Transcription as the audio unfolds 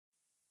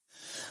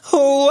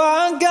Oh,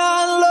 I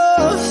got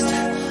lost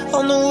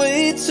on the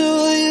way to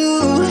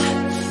you,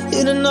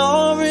 in an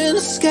orange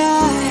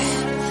sky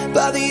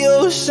by the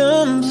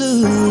ocean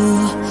blue.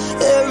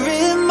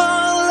 Every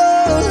mile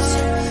lost,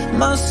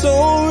 my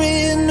soul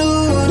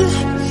renewed,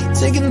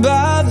 taken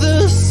by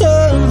the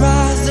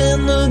sunrise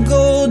and the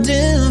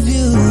golden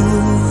view.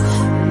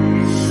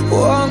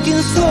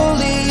 Walking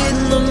slowly in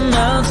the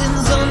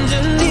mountains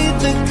underneath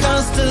the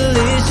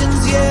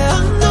constellations. Yeah,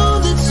 I know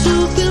that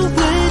you've been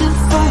waiting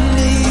for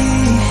me.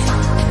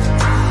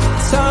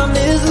 Time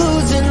is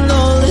losing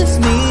all its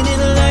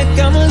meaning, like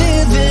I'm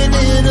living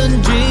in a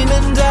dream,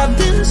 and I've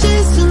been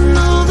chasing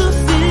all the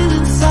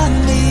feelings I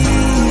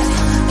need.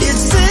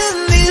 It's in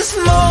these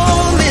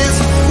moments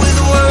with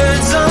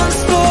words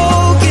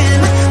unspoken,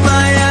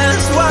 my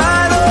eyes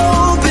wide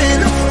open,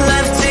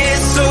 life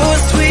tastes so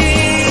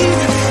sweet.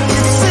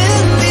 It's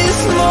in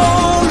these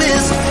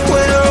moments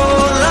where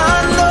all I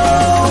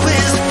know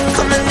is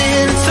coming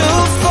into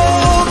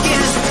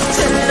focus,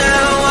 and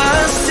now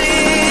I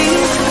see.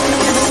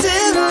 It's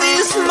in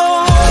these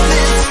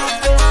moments.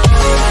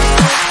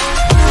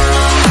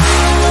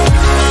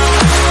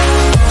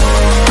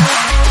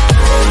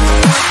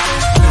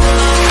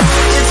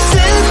 It's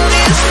in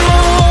these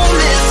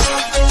moments.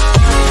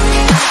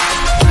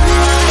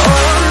 Oh,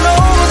 I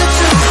know that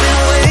you've been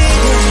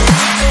waiting.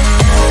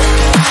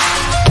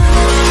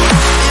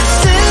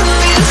 It's in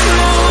these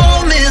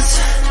moments.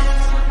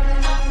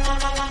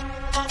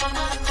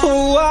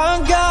 Oh, I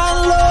got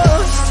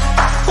lost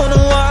on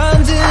a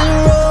winding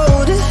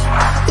road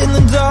in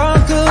the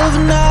dark of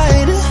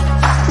night,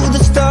 with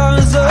the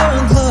stars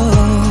aglow.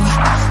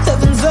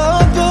 Heaven's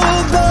up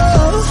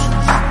above,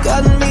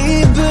 got me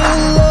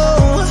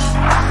below,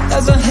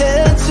 as I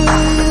head to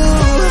you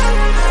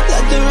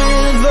like the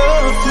river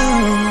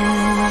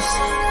flows.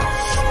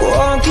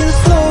 Walking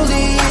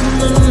slowly in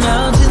the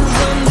mountains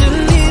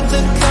underneath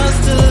the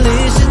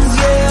constellations.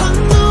 Yeah, I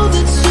know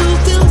that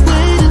you've been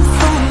waiting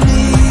for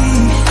me.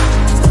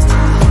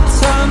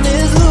 Time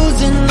is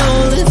losing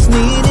all its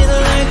meaning,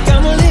 like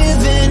I'm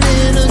living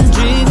in a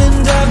dream,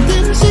 and I've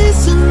been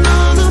chasing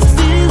all the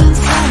feelings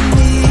I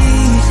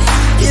need.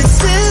 It's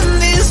in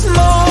these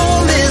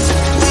moments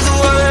with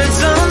words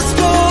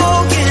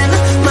unspoken,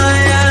 my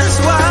eyes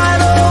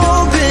wide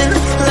open,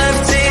 life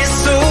tastes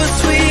so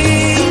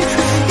sweet.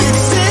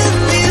 It's in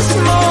these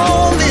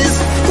moments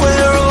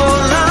where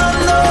all I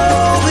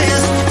know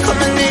is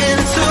coming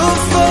into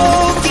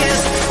focus,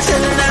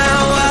 and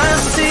now I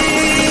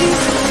see.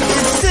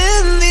 It's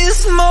in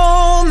these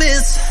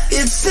moments.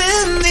 It's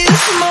in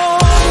these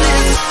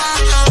moments.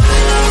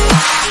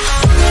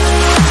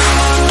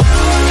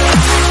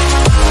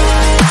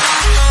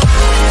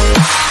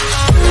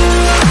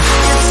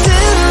 It's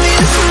in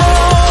these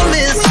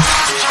moments.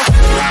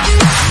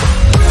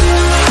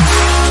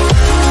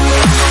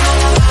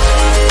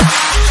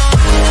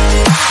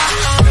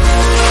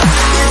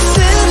 It's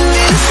in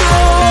these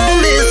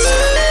moments.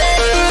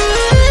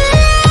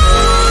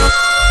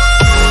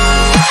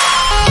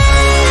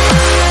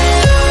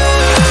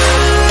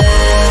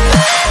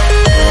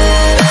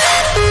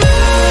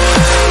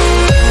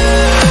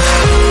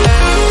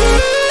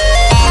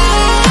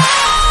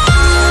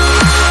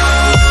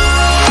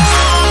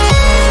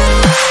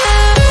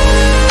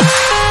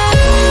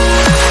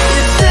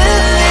 It's in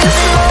these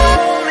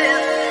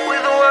moments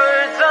with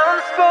words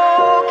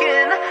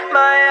unspoken,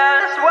 my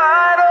eyes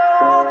wide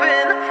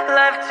open,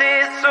 life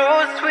tastes so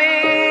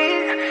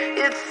sweet.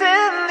 It's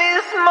in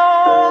these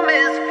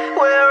moments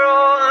where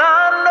all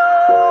I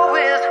know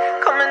is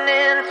coming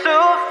into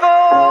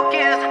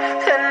focus,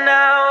 and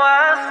now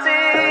I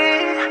see.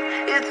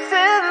 It's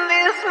in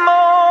these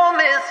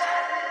moments.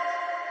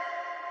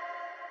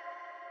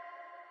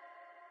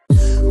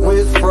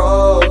 With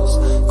frost,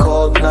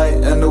 cold night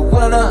and the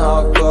winter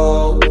hot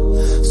cold.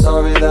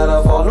 Sorry that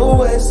I fall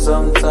away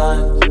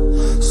sometimes.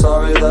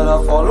 Sorry that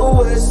I fall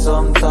away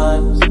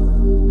sometimes.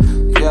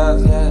 Yeah,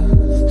 yeah.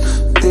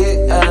 The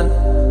end,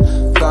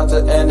 got to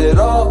end it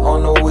all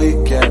on the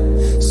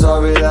weekend.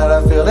 Sorry that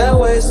I feel that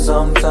way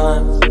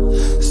sometimes.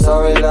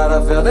 Sorry that I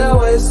feel that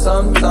way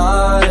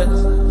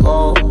sometimes.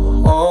 Oh,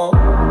 oh,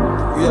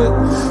 yeah.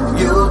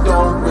 You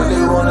don't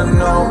really wanna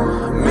know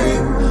me,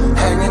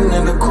 hanging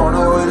in the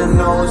corner with a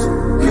nose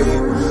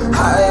peep,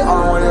 high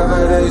on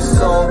whatever they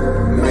sold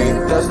me.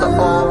 That's the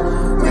old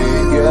me,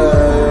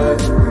 yeah.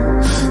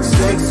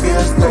 6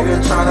 years later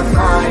trying to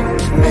find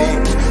me,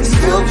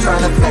 still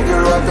trying to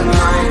figure out the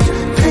mind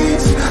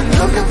piece,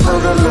 looking for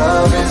the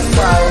love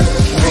inside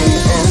me,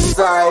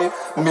 inside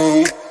me.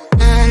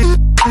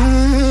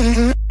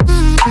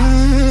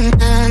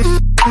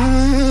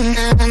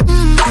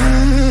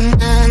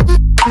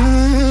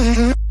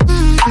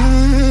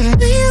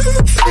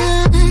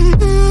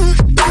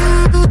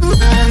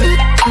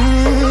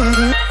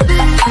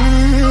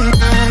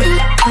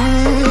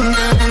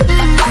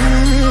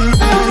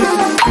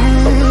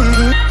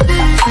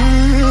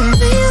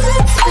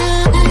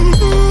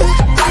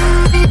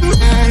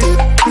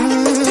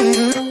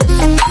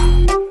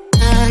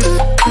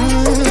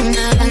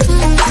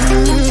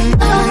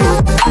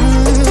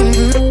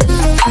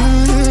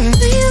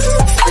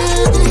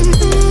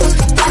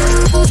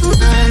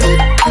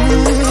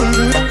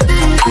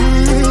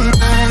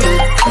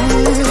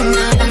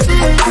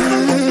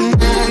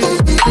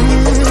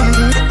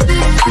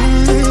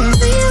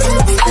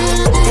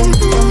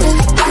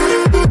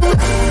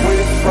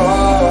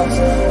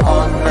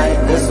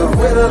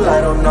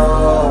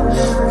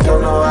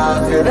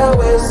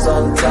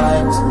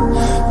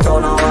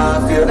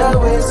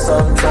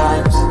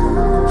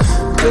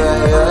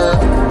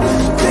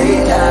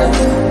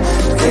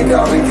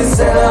 out, we can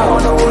sail out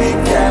on the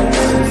weekend.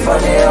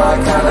 Funny how I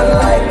kinda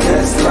like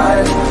this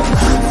life.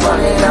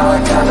 Funny how I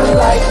kinda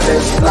like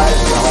this life.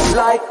 Don't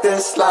like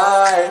this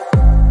life.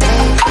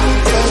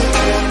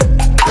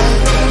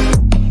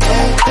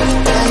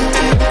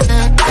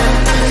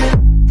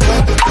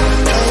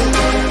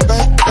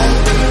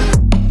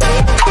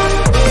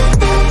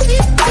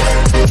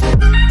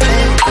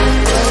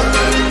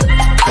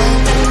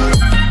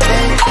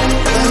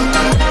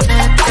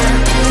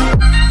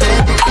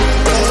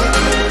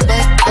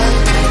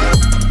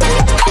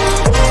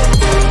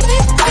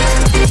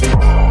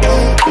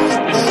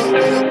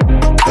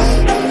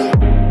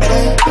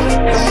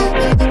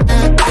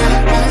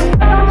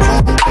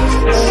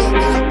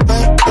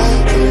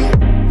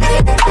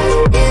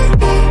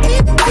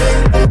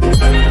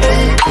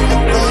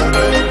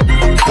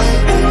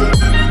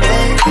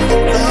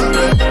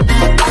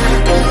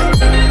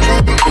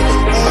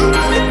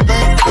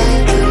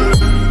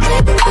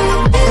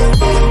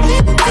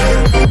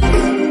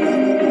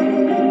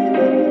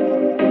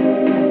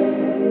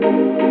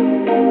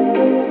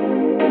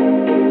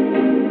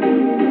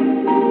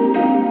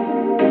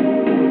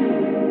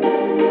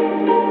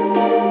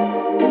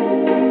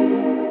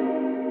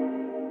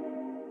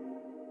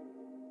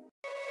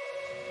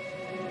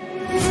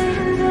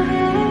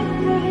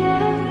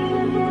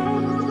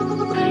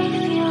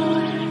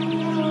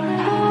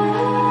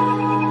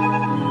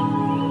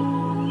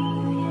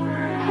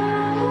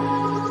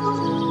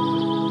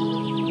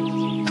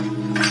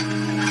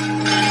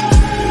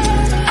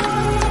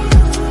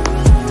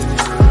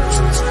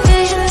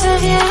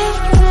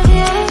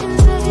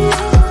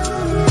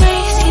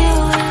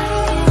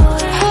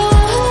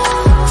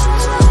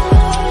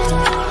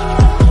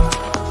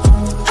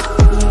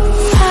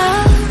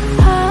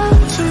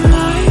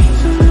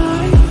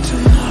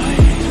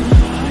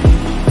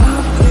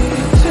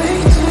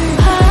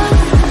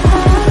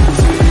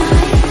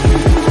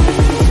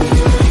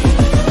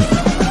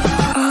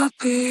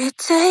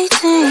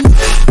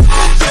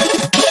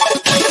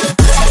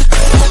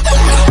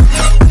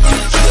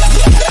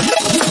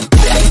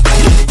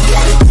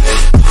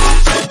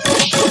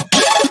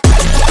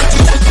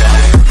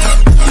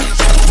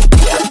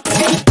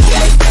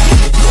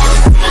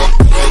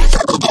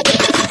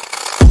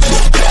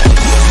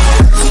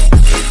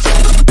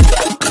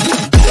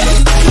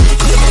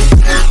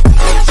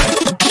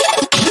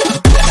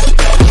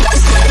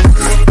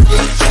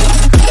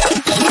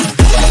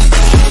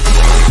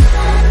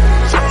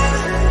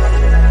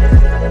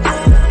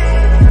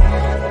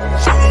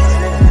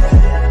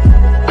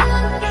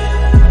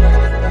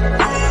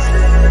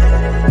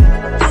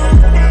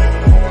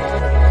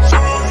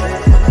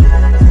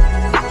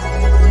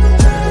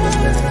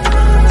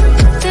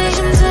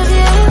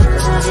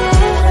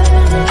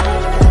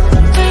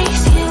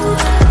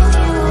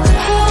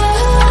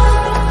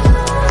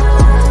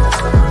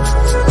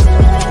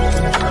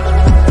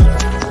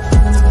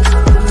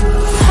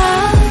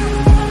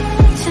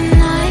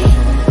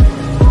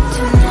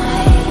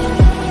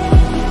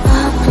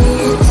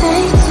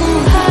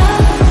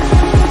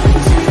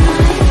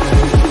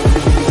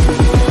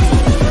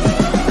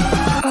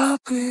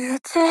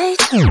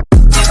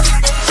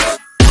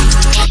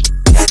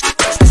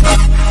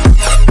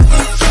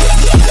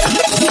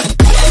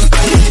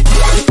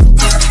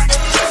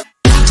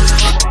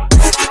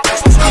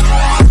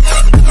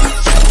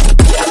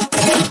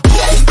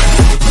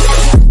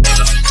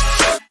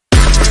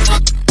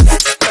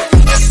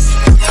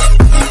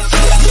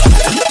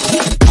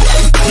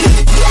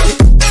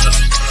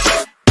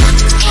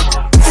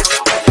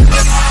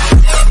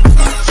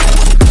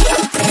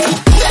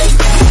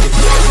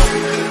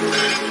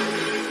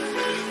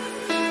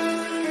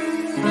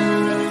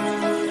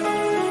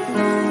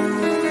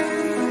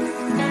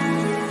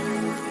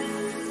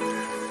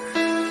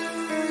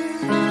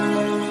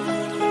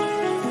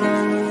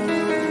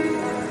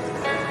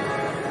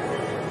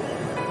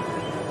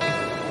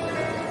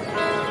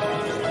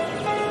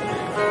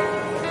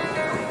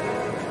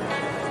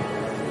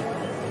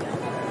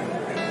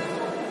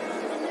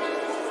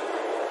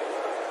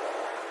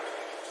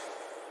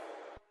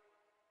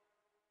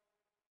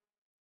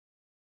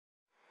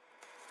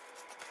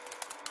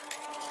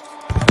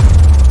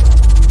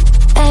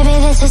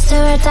 This is do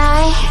or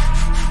die.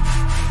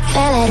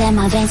 Feel it in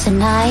my veins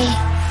tonight.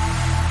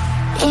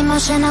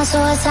 Emotional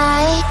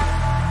suicide.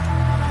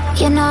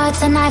 You know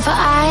it's an eye for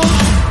eye.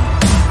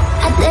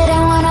 I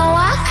didn't wanna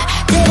walk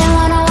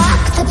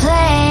the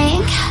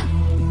plank.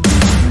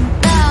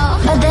 No,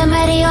 but the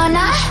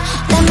Mariona,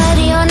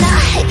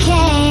 it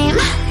came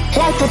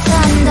like the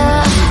thunder.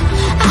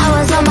 I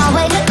was on my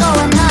way to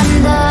going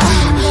under.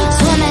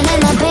 Swimming in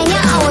the pain,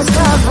 yeah, I was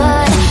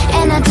covered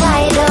in a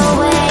tidal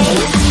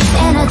wave,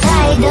 in a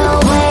tidal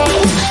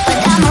wave. But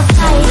I'm a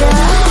fighter.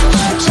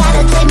 Try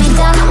to take me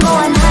down, I'm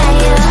going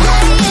higher.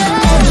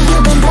 Baby,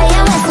 you've been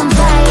playing with some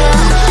fire.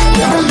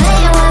 You've been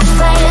playing with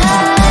fire.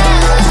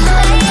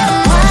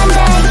 One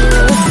day you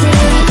will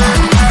see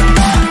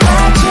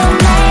what you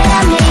made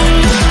of me.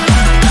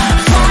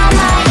 Found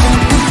my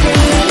inner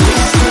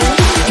peace.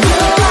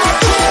 You are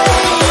to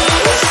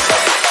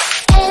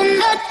in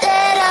the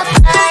dead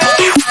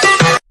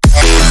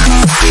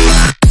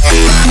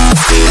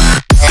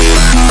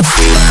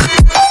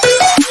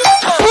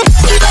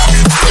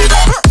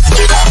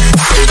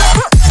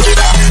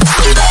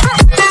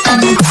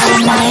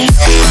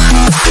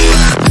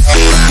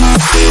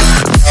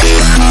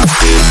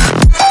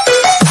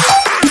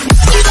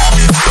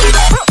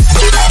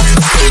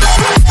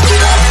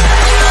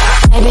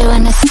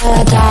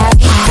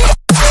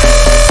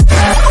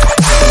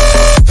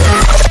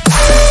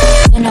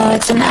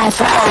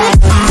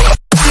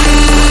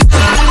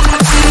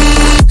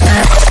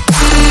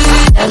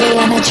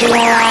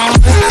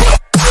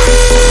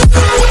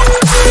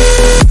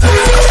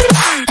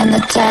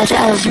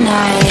dead of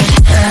night.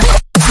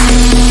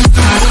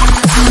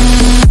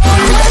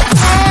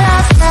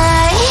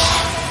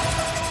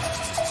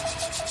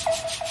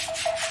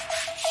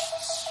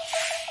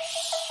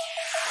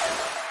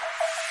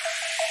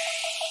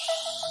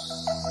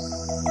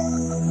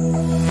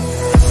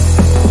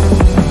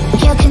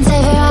 You can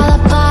save your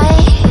alibi,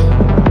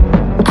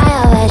 I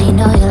already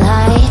know you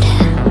lied.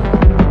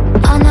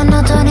 Oh no,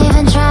 no, don't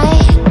even try.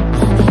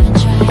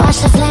 Watch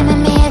the flame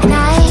in me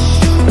ignite.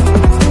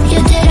 You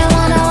didn't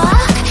wanna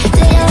walk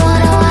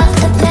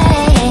the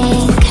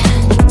plank.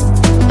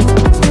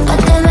 But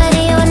then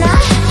ready or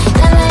not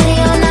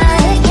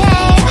it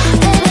came.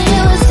 Baby,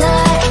 you were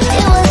stuck,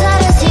 it was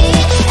hard to see.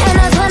 And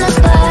that's when a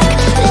spark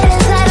lit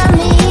inside of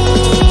me.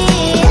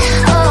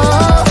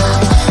 Oh,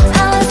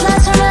 I was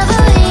lost from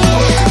reverie.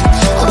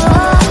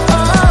 Oh,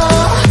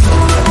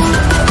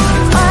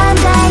 one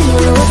day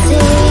you will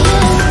see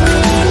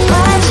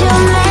what you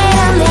made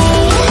of me,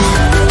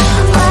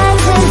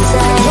 what's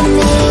inside of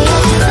me.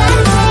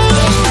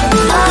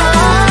 Oh,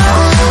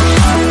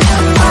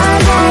 one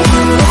day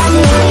you will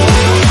see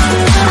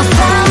I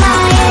found my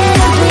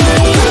inner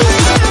peace.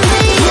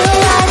 You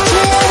are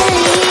released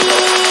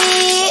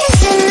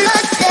in the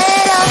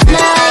dead of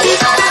night.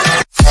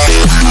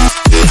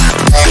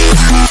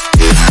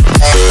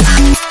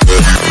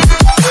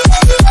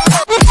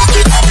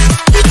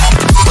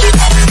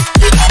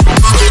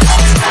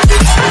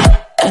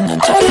 In the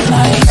dead of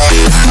night.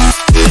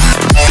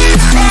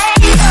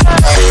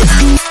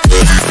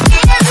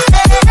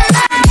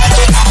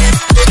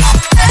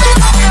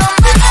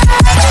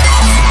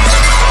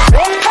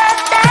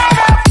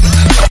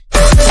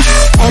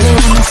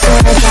 Everyone is so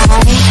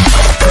die.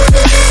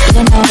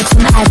 You know it's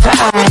an eye for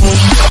eye.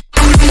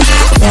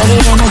 Ready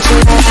in a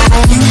July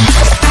line.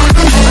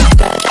 In the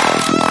dead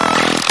of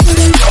night. In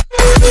the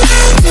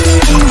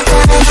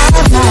dead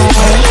of night.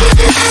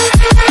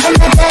 In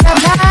the dead of night. In the dead of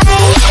night.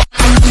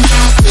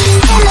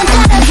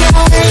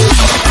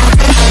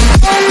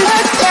 In the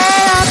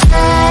dead of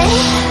night.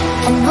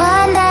 And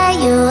one day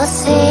you will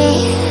see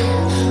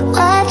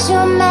what you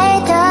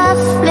made of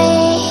me,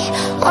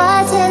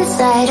 what's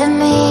inside of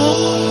me.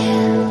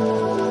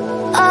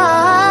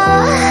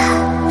 Oh,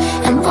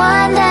 and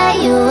one day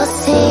you will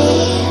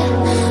see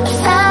I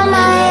found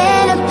my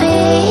inner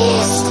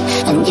beast,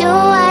 and you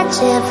watch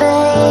it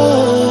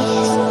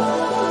release.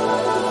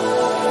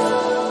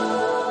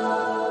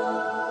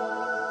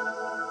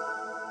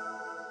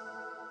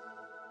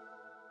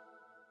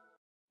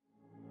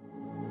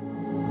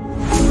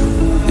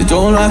 You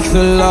don't like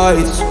the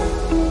lights,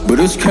 but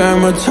it's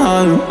camera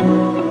time.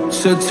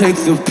 Said take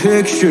the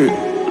picture,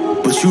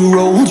 but you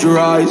rolled your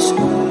eyes.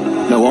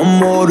 Now I'm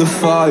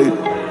mortified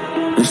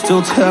and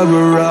still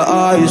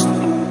terrorized.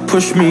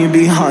 Push me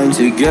behind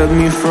to get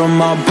me from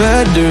my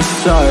better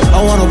side.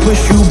 I wanna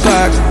push you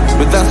back,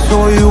 but that's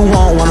all you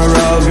want. Wanna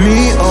rub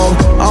me up,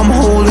 I'm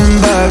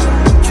holding back.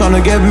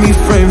 Tryna get me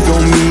framed, throw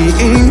me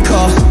in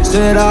cuffs.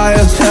 Said I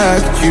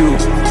attacked you,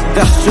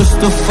 that's just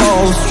a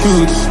false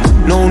truth.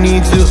 No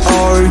need to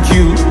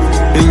argue,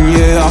 and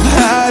yeah, I've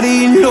had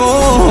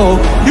enough.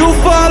 You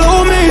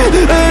follow me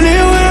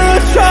anywhere I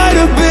try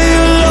to be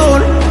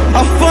alone,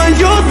 I find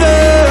you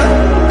there.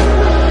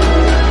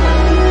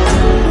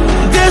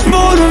 There's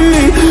more to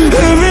me,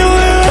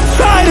 everywhere I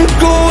try to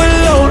go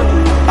alone,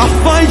 I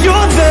find you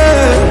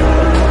there.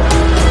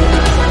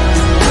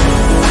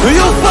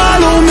 You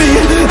follow me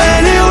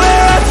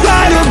anywhere I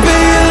try to be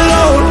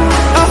alone,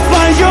 I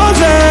find you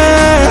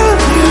there.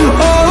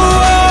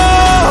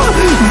 Oh,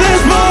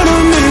 there's more to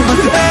me,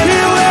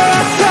 anywhere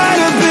I try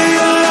to be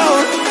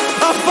alone,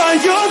 I find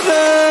you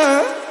there.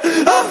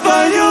 I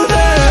find you there.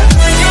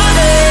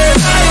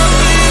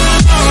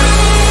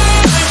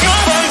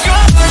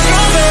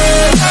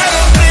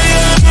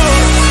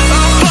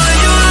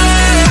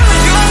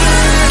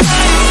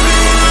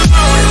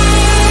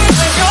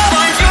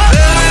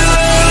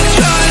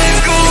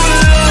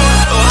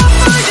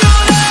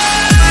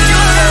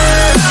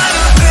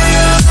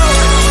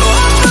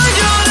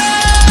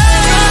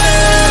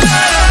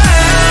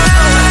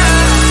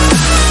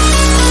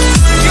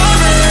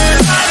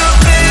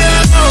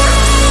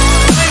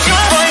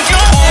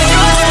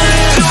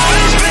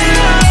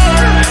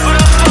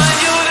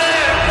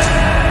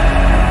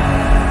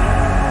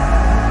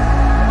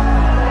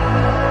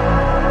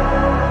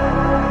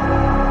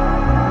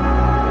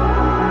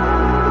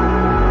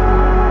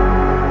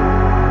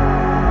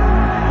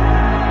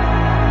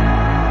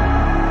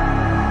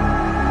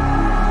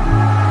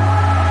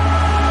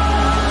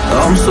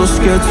 I'm so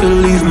scared to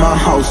leave my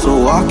house,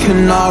 so I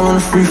cannot run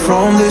free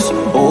from this.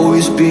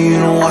 Always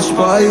being watched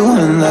by you,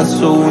 and that's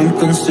so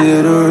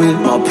inconsiderate.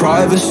 My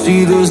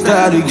privacy, does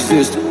that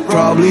exist?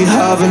 Probably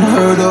haven't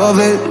heard of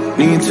it.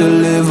 Need to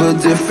live a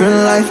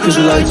different life, cause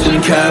lights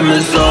and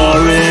cameras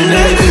are in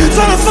it.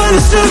 Trying to find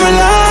a silver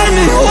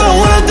lining, all I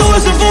wanna do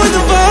is avoid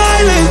the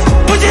violence.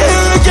 But you're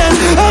here again,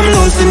 I'm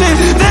losing it.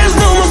 There's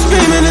no more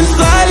screaming and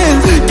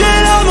silence.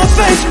 Get out my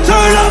face,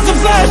 turn off the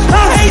flash.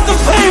 I hate